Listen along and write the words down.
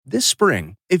This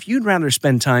spring, if you'd rather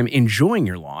spend time enjoying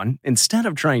your lawn instead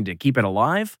of trying to keep it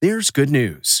alive, there's good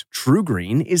news.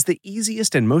 TruGreen is the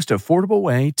easiest and most affordable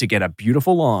way to get a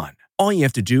beautiful lawn. All you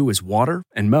have to do is water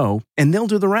and mow, and they'll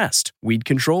do the rest. Weed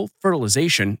control,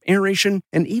 fertilization, aeration,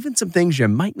 and even some things you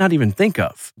might not even think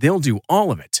of. They'll do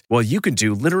all of it, while you can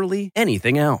do literally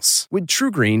anything else. With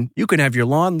TruGreen, you can have your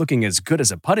lawn looking as good as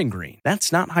a putting green.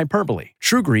 That's not hyperbole.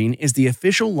 TruGreen is the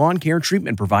official lawn care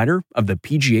treatment provider of the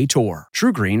PGA Tour.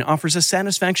 TruGreen offers a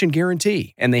satisfaction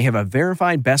guarantee, and they have a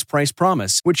verified best price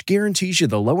promise, which guarantees you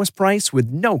the lowest price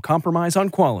with no compromise on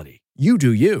quality. You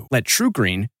do you. Let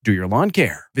TruGreen do your lawn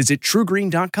care. Visit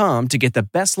TruGreen.com to get the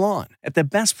best lawn at the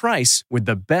best price with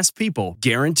the best people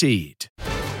guaranteed.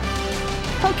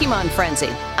 Pokemon Frenzy.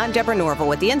 I'm Deborah Norville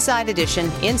with the Inside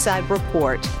Edition Inside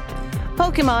Report.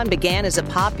 Pokemon began as a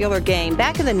popular game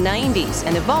back in the 90s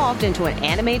and evolved into an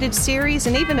animated series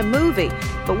and even a movie.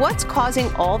 But what's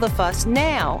causing all the fuss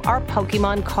now are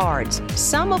Pokemon cards,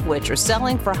 some of which are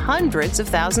selling for hundreds of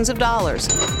thousands of dollars.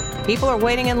 People are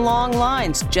waiting in long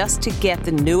lines just to get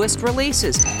the newest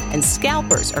releases, and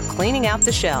scalpers are cleaning out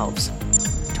the shelves.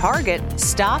 Target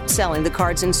stopped selling the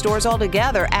cards in stores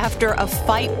altogether after a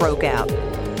fight broke out.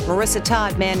 Marissa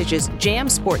Todd manages Jam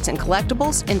Sports and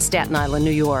Collectibles in Staten Island,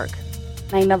 New York.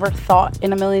 I never thought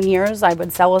in a million years I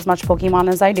would sell as much Pokemon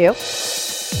as I do.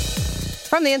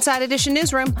 From the Inside Edition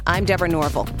newsroom, I'm Deborah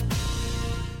Norville.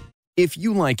 If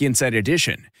you like Inside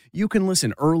Edition, you can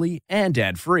listen early and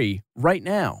ad-free right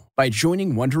now by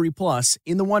joining Wondery Plus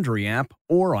in the Wondery app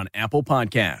or on Apple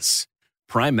Podcasts.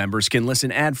 Prime members can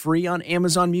listen ad-free on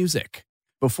Amazon Music.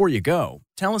 Before you go,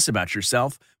 tell us about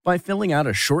yourself by filling out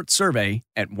a short survey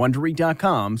at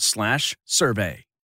Wondery.com/survey.